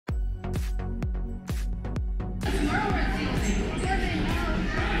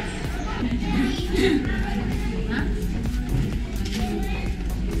Your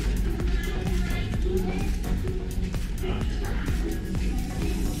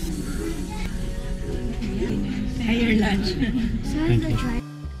lunch. Thank you.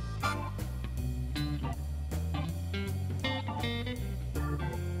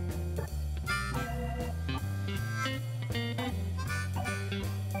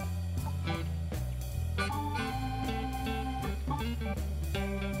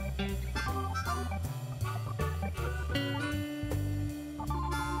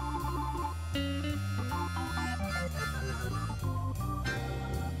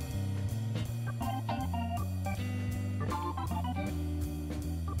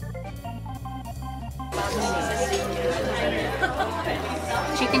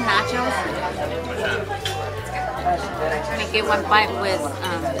 Chicken nachos. I'm gonna get one bite with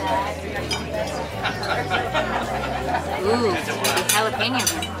ooh, the jalapeno.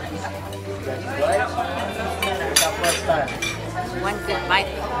 One good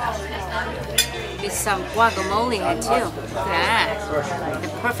bite. With some guacamole here too. Look at that. The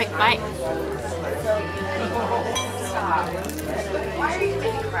perfect bite.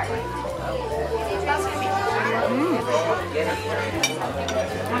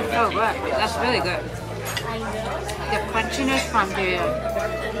 That's so good. That's really good. The crunchiness from the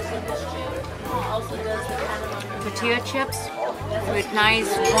tortilla chips with nice,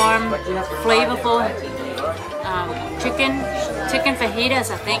 warm, flavorful chicken fajitas,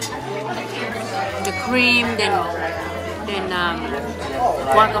 I think. The cream, then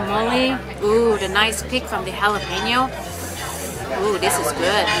guacamole. Ooh, the nice kick from the jalapeno. Ooh, this is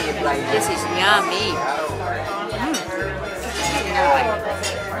good. This is yummy.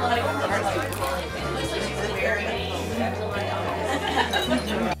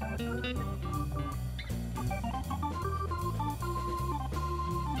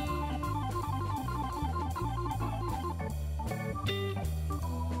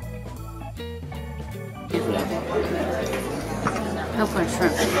 Coconut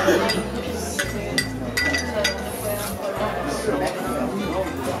shrimp.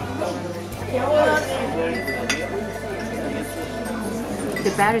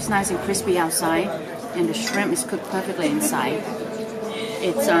 The batter is nice and crispy outside, and the shrimp is cooked perfectly inside.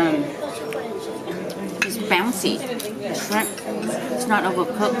 It's bouncy. The shrimp is not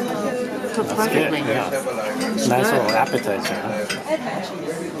overcooked. Cooked perfectly. Good, yeah. Nice good. little appetizer, huh?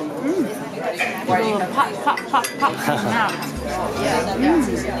 A little pop, pop, pop, pop out.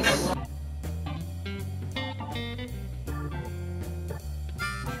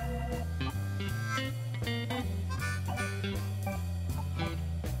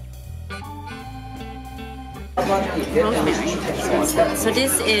 Rosemary. So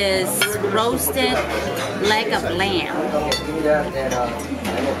this is roasted leg of lamb.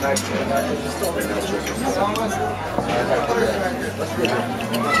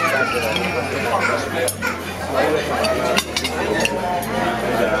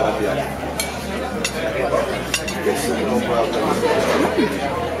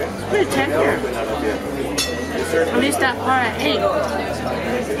 Pretty tender. At least that part I ate.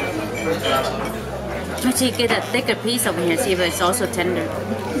 Actually, get a thicker piece over here, see if it's also tender.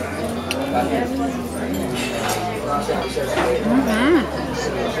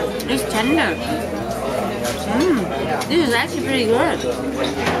 It's tender. This is actually pretty good.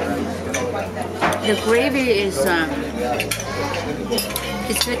 The gravy is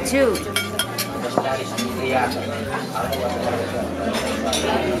it's good too.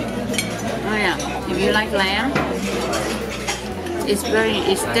 Oh yeah, if you like lamb, it's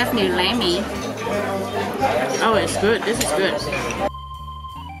definitely lamby. Oh, it's good. This is good.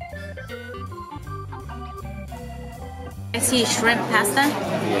 I see shrimp pasta.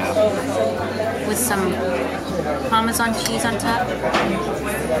 Yeah. With some Parmesan cheese on top.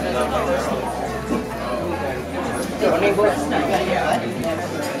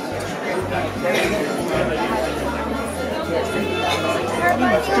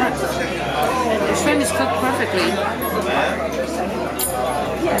 The shrimp is cooked perfectly.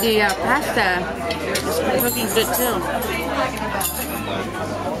 The pasta is cooking good too.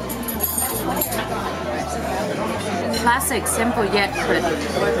 Classic, simple yet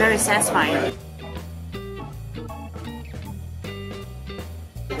very satisfying.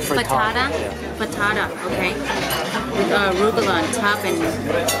 Frittata, okay. With arugula on top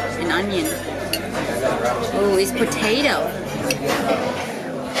and onion. Oh, it's potato.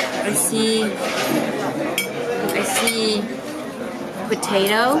 I see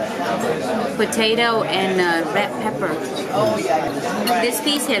potato and red pepper. This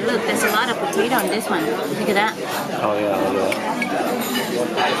piece here, look, there's a lot of potato on this one. Look at that. Oh yeah,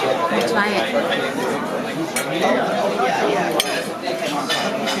 Let's try it.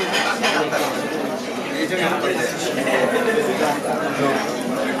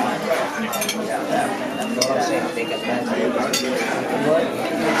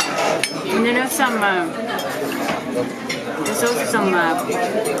 And then there's some, there's also some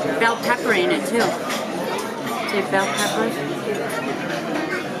bell pepper in it too. See, bell pepper.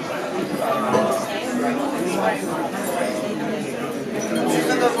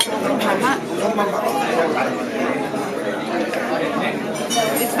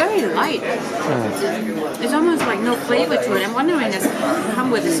 It's very light. It's almost like no flavor to it. I'm wondering if it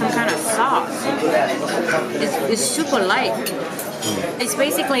comes with some kind of sauce. It's super light. It's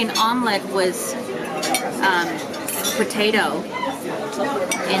basically an omelet with potato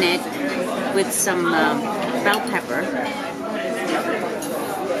in it with some bell pepper.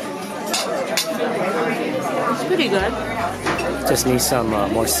 It's pretty good. Just need some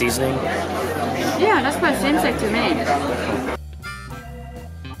more seasoning. Yeah, that's what it seems like to me.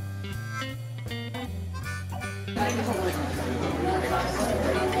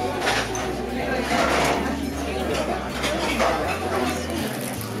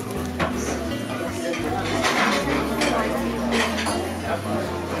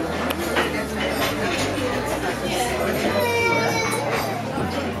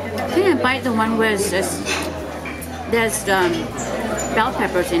 I think I bite the one where there's bell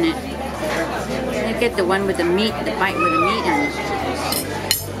peppers in it. I get the one with the meat, the bite with the meat on it.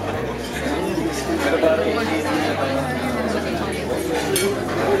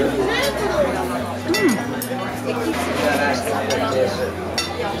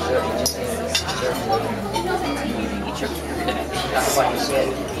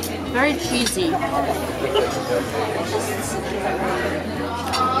 Very cheesy.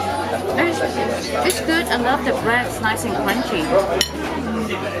 It's good. I love the bread. It's nice and crunchy.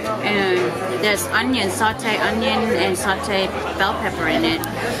 And there's onion, sauteed onion and sauteed bell pepper in it.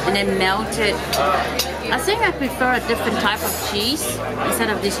 And then melted. I think I prefer a different type of cheese instead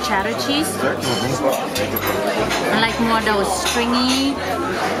of this cheddar cheese. I like more those stringy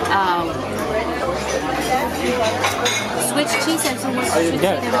Swiss cheese.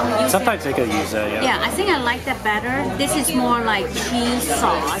 Yeah, sometimes they could use that, yeah. Yeah, I think I like that better. This is more like cheese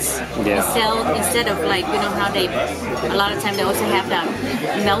sauce. Yeah. Instead of like, you know how they, a lot of times they also have that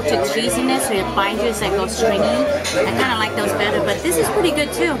melted cheese in it, so it binds it, like goes stringy. I kind of like those better, but this is pretty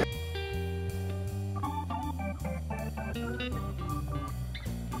good too.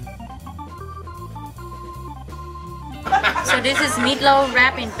 So this is meatloaf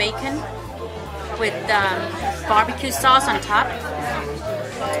wrapped in bacon with barbecue sauce on top.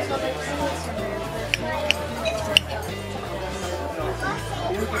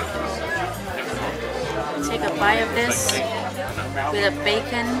 Take a bite of this with a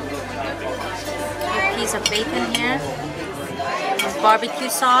bacon, a piece of bacon here, with barbecue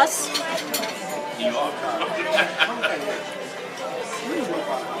sauce.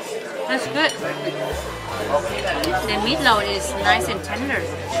 That's good. The meatloaf is nice and tender,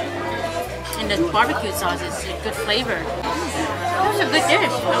 and the barbecue sauce is a good flavor. That's a good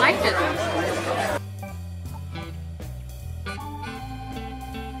dish. I liked it.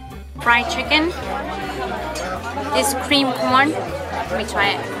 Fried chicken. This cream corn. Let me try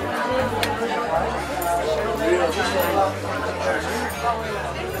it.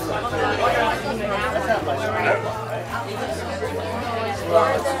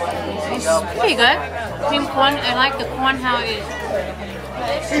 It's pretty good. Cream corn. I like the corn how it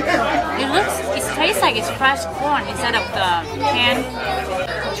tastes like it's fresh corn instead of the canned.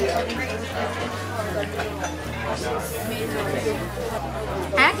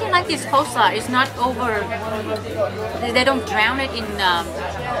 I actually like this coleslaw. It's not over. They don't drown it in the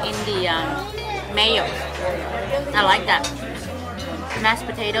mayo. I like that. Mashed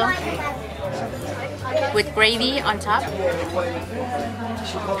potato with gravy on top.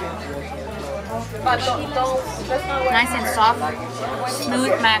 Nice and soft,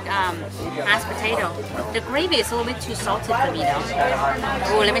 smooth mashed potato. The gravy is a little bit too salty for me though.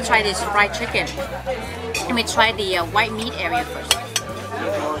 Oh, let me try this fried chicken. Let me try the white meat area first.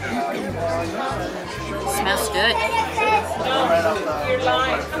 Smells good.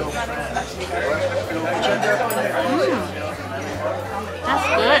 That's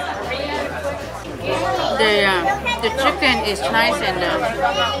good. The chicken is nice and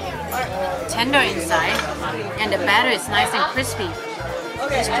tender inside, and the batter is nice and crispy.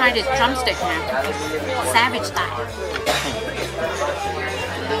 Let's try this drumstick here, savage style.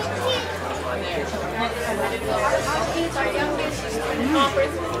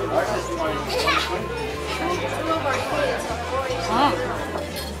 Oh,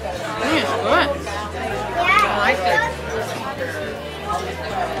 this is good. I like it.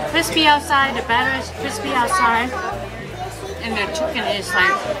 Crispy outside, the batter is crispy outside, and the chicken is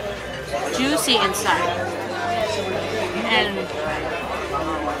like juicy inside. And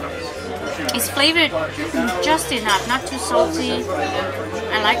it's flavored just enough, not too salty.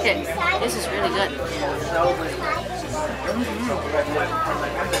 I like it. This is really good.